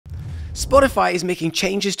Spotify is making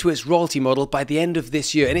changes to its royalty model by the end of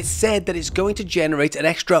this year, and it's said that it's going to generate an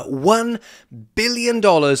extra $1 billion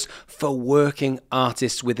for working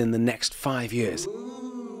artists within the next 5 years.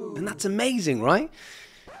 And that's amazing, right?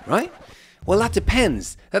 Right? Well, that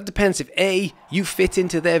depends. That depends if A, you fit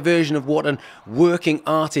into their version of what a working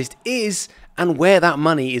artist is and where that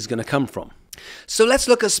money is going to come from. So let's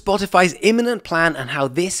look at Spotify's imminent plan and how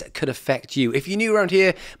this could affect you. If you're new around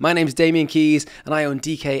here, my name's Damian Keyes and I own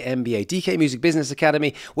DK MBA, DK Music Business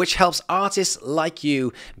Academy, which helps artists like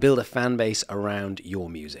you build a fan base around your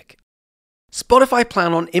music. Spotify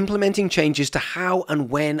plan on implementing changes to how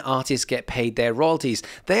and when artists get paid their royalties.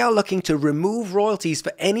 They are looking to remove royalties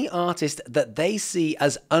for any artist that they see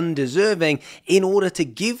as undeserving in order to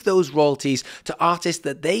give those royalties to artists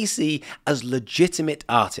that they see as legitimate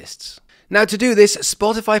artists. Now, to do this,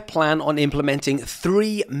 Spotify plan on implementing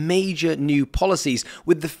 3 major new policies,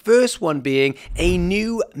 with the first one being a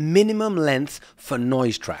new minimum length for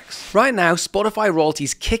noise tracks. Right now, Spotify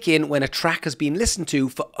royalties kick in when a track has been listened to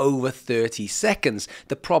for over 30 seconds.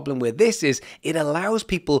 The problem with this is it allows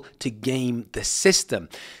people to game the system.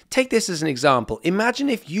 Take this as an example. Imagine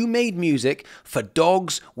if you made music for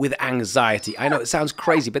dogs with anxiety. I know it sounds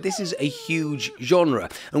crazy, but this is a huge genre.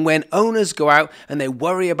 And when owners go out and they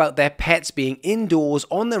worry about their pets being indoors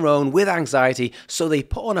on their own with anxiety, so they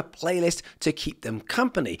put on a playlist to keep them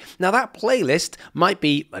company. Now that playlist might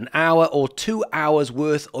be an hour or 2 hours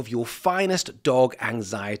worth of your finest dog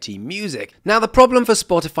anxiety music. Now the problem for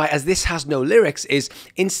Spotify, as this has no lyrics, is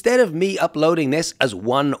instead of me uploading this as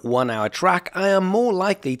one 1-hour track, I am more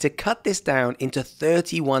likely to cut this down into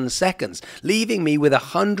 31 seconds, leaving me with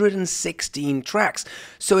 116 tracks.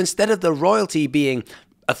 So instead of the royalty being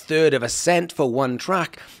 1/3 of a cent for one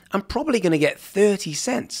track, I'm probably going to get 30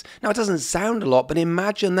 cents. Now, it doesn't sound a lot, but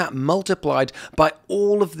imagine that multiplied by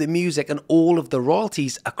all of the music and all of the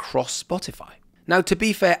royalties across Spotify. Now, to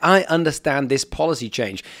be fair, I understand this policy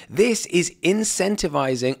change. This is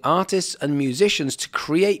incentivizing artists and musicians to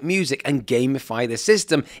create music and gamify the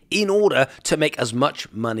system in order to make as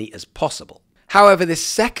much money as possible. However, this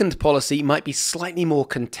second policy might be slightly more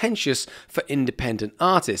contentious for independent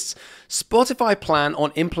artists. Spotify plan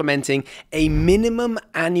on implementing a minimum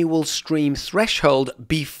annual stream threshold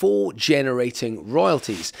before generating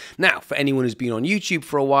royalties. Now, for anyone who's been on YouTube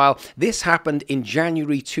for a while, this happened in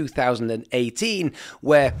January 2018,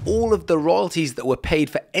 where all of the royalties that were paid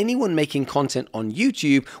for anyone making content on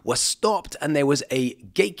YouTube were stopped, and there was a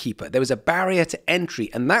gatekeeper. There was a barrier to entry,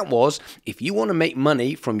 and that was, if you want to make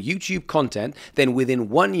money from YouTube content, then within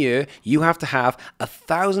 1 year, you have to have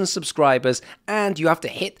 1,000 subscribers and you have to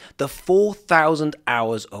hit the 4,000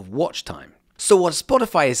 hours of watch time. So what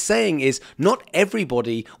Spotify is saying is not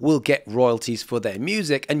everybody will get royalties for their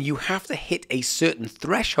music, and you have to hit a certain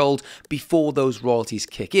threshold before those royalties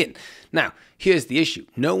kick in. Now, here's the issue.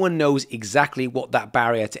 No one knows exactly what that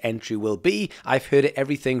barrier to entry will be. I've heard it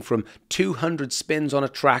everything from 200 spins on a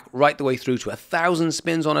track right the way through to 1,000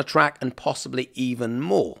 spins on a track, and possibly even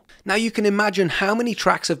more. Now, you can imagine how many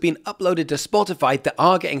tracks have been uploaded to Spotify that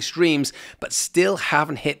are getting streams but still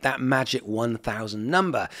haven't hit that magic 1,000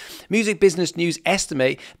 number. Music Business News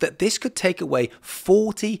estimate that this could take away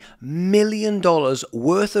 $40 million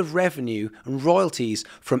worth of revenue and royalties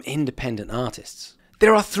from independent artists.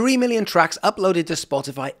 There are 3 million tracks uploaded to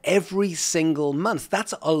Spotify every single month.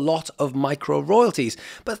 That's a lot of micro royalties.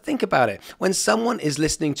 But think about it. When someone is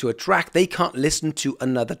listening to a track, they can't listen to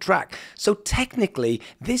another track. So technically,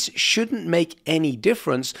 this shouldn't make any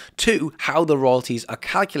difference to how the royalties are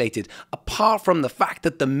calculated, apart from the fact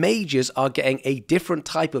that the majors are getting a different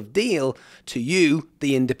type of deal to you,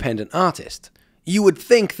 the independent artist. You would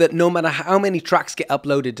think that no matter how many tracks get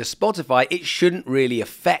uploaded to Spotify, it shouldn't really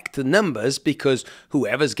affect the numbers, because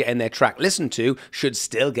whoever's getting their track listened to should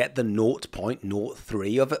still get the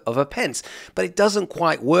 0.03 of a pence. But it doesn't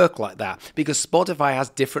quite work like that, because Spotify has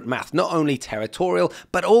different math, not only territorial,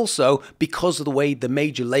 but also because of the way the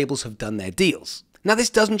major labels have done their deals. Now,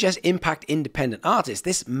 this doesn't just impact independent artists,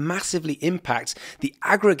 this massively impacts the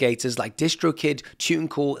aggregators like DistroKid,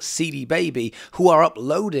 TuneCore, CD Baby, who are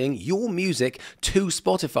uploading your music to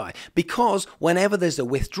Spotify, because whenever there's a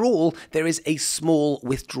withdrawal, there is a small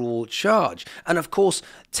withdrawal charge. And of course,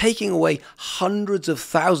 taking away hundreds of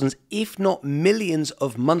thousands, if not millions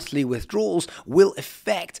of monthly withdrawals will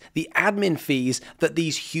affect the admin fees that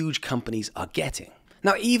these huge companies are getting.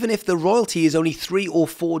 Now, even if the royalty is only $3 or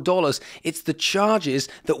 $4, it's the charges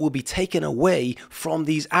that will be taken away from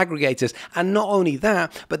these aggregators. And not only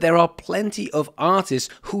that, but there are plenty of artists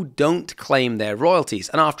who don't claim their royalties.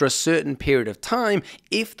 And after a certain period of time,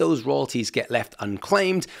 if those royalties get left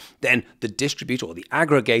unclaimed, then the distributor or the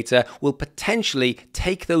aggregator will potentially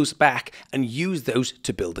take those back and use those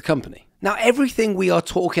to build a company. Now, everything we are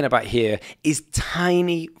talking about here is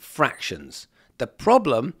tiny fractions. The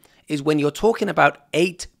problem is when you're talking about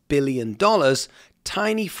 $8 billion,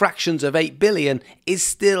 tiny fractions of $8 billion is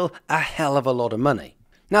still a hell of a lot of money.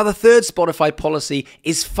 Now, the third Spotify policy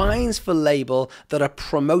is fines for labels that are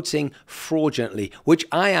promoting fraudulently, which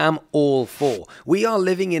I am all for. We are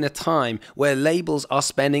living in a time where labels are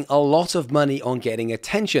spending a lot of money on getting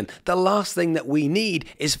attention. The last thing that we need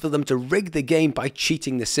is for them to rig the game by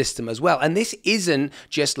cheating the system as well. And this isn't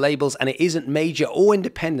just labels, and it isn't major or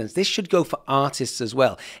independents. This should go for artists as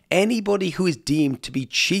well. Anybody who is deemed to be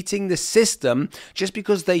cheating the system just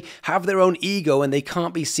because they have their own ego and they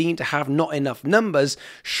can't be seen to have not enough numbers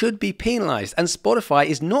should be penalized. And Spotify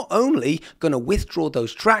is not only going to withdraw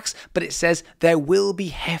those tracks, but it says there will be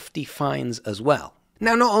hefty fines as well.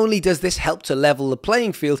 Now, not only does this help to level the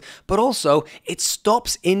playing field, but also it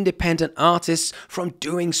stops independent artists from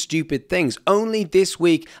doing stupid things. Only this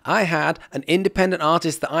week, I had an independent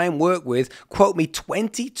artist that I work with quote me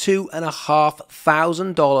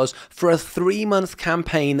 $22,500 for a 3-month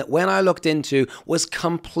campaign that, when I looked into, was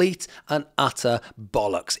complete and utter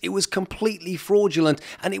bollocks. It was completely fraudulent,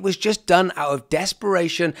 and it was just done out of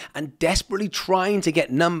desperation and desperately trying to get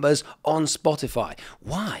numbers on Spotify.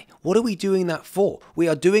 Why? What are we doing that for? We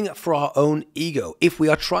are doing it for our own ego. If we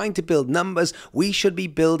are trying to build numbers, we should be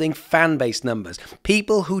building fan base numbers,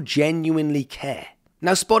 people who genuinely care.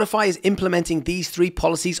 Now, Spotify is implementing these 3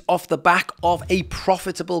 policies off the back of a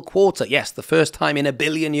profitable quarter. Yes, the first time in a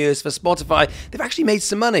billion years for Spotify. They've actually made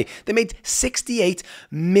some money. They made $68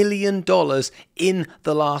 million in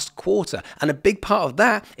the last quarter. And a big part of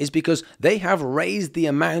that is because they have raised the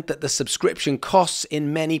amount that the subscription costs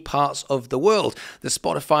in many parts of the world. The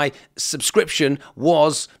Spotify subscription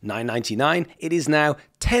was $9.99. It is now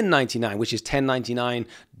 $10.99, which is $10.99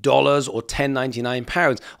 or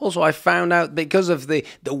 £10.99. Also, I found out because of the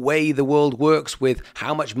way the world works with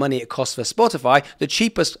how much money it costs for Spotify, the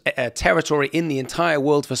cheapest territory in the entire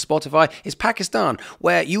world for Spotify is Pakistan,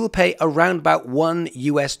 where you will pay around about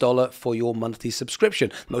 $1 for your monthly subscription.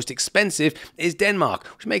 The most expensive is Denmark,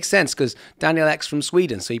 which makes sense because Daniel X from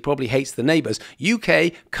Sweden, so he probably hates the neighbors.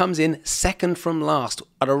 UK comes in second from last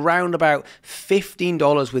at around about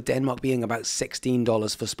 $15, with Denmark being about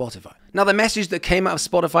 $16 for Spotify. Now, the message that came out of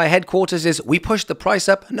Spotify headquarters is, we pushed the price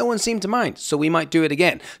up, no one seemed to mind, so we might do it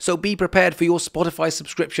again. So be prepared for your Spotify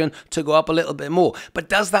subscription to go up a little bit more. But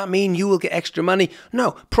does that mean you will get extra money?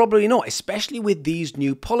 No, probably not, especially with these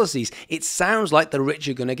new policies. It sounds like the rich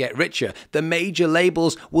are going to get richer. The major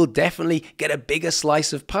labels will definitely get a bigger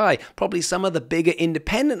slice of pie. Probably some of the bigger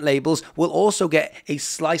independent labels will also get a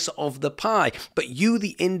slice of the pie. But you,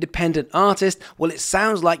 the independent artist, well, it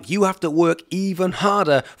sounds like you have to work even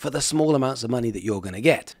harder for the small amounts of money that you're going to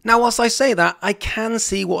get. Now, whilst I say that, I can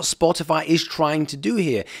see what Spotify is trying to do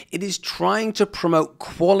here. It is trying to promote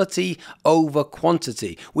quality over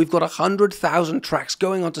quantity. We've got 100,000 tracks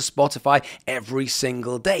going onto Spotify every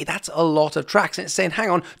single day. That's a lot of tracks. And it's saying, hang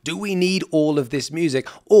on, do we need all of this music,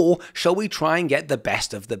 or shall we try and get the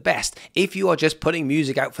best of the best? If you are just putting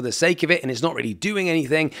music out for the sake of it and it's not really doing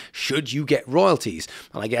anything, should you get royalties?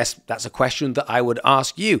 Well, I guess that's a question that I would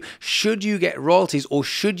ask you. Should you get royalties, or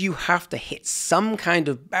should you have to hit some kind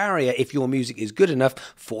of barrier if your music is good enough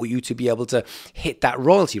for you to be able to hit that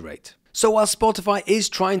royalty rate? So while Spotify is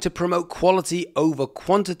trying to promote quality over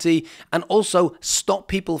quantity and also stop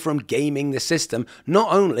people from gaming the system,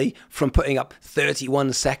 not only from putting up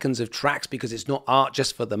 31 seconds of tracks because it's not art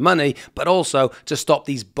just for the money, but also to stop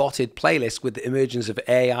these botted playlists with the emergence of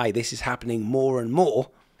AI, this is happening more and more.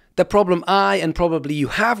 The problem I, and probably you,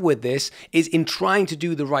 have with this is, in trying to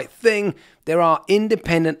do the right thing, there are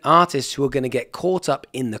independent artists who are going to get caught up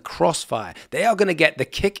in the crossfire. They are going to get the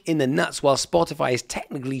kick in the nuts while Spotify is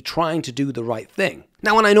technically trying to do the right thing.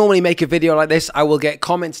 Now, when I normally make a video like this, I will get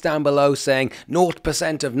comments down below saying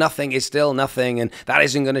 0% of nothing is still nothing, and that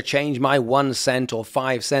isn't going to change my 1 cent or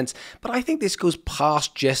 5 cents. But I think this goes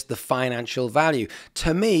past just the financial value.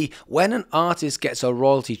 To me, when an artist gets a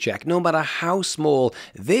royalty check, no matter how small,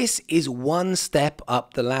 this is one step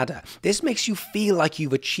up the ladder. This makes you feel like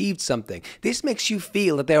you've achieved something. This makes you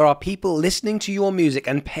feel that there are people listening to your music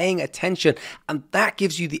and paying attention, and that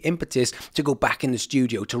gives you the impetus to go back in the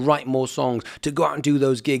studio, to write more songs, to go out and do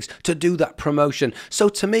those gigs, to do that promotion. So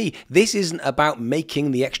to me, this isn't about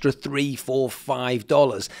making the extra $3, $4,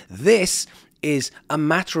 $5. This is a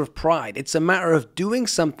matter of pride. It's a matter of doing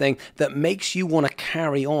something that makes you want to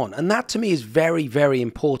carry on. And that to me is very, very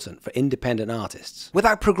important for independent artists.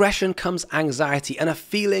 Without progression comes anxiety and a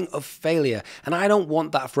feeling of failure. And I don't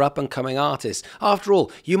want that for up and coming artists. After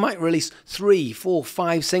all, you might release 3, 4,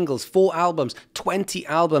 5 singles, 4 albums, 20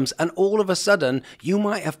 albums, and all of a sudden you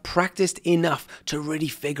might have practiced enough to really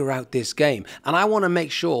figure out this game. And I want to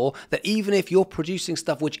make sure that even if you're producing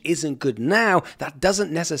stuff which isn't good now, that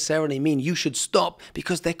doesn't necessarily mean you should stop,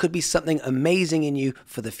 because there could be something amazing in you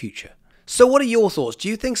for the future. So what are your thoughts? Do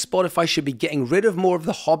you think Spotify should be getting rid of more of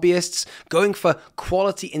the hobbyists, going for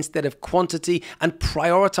quality instead of quantity, and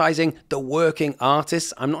prioritizing the working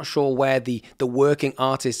artists? I'm not sure where the working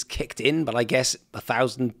artists kicked in, but I guess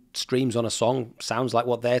 1,000 streams on a song sounds like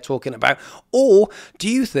what they're talking about. Or do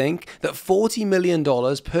you think that $40 million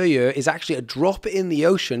per year is actually a drop in the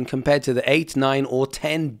ocean compared to the 8, 9 or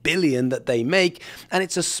 10 billion that they make, and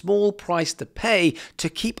it's a small price to pay to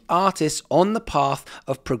keep artists on the path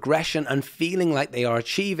of progression and feeling like they are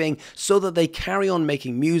achieving, so that they carry on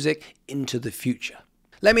making music into the future?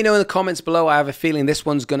 Let me know in the comments below. I have a feeling this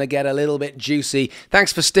one's going to get a little bit juicy.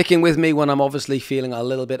 Thanks for sticking with me when I'm obviously feeling a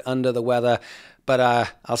little bit under the weather. But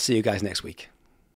I'll see you guys next week.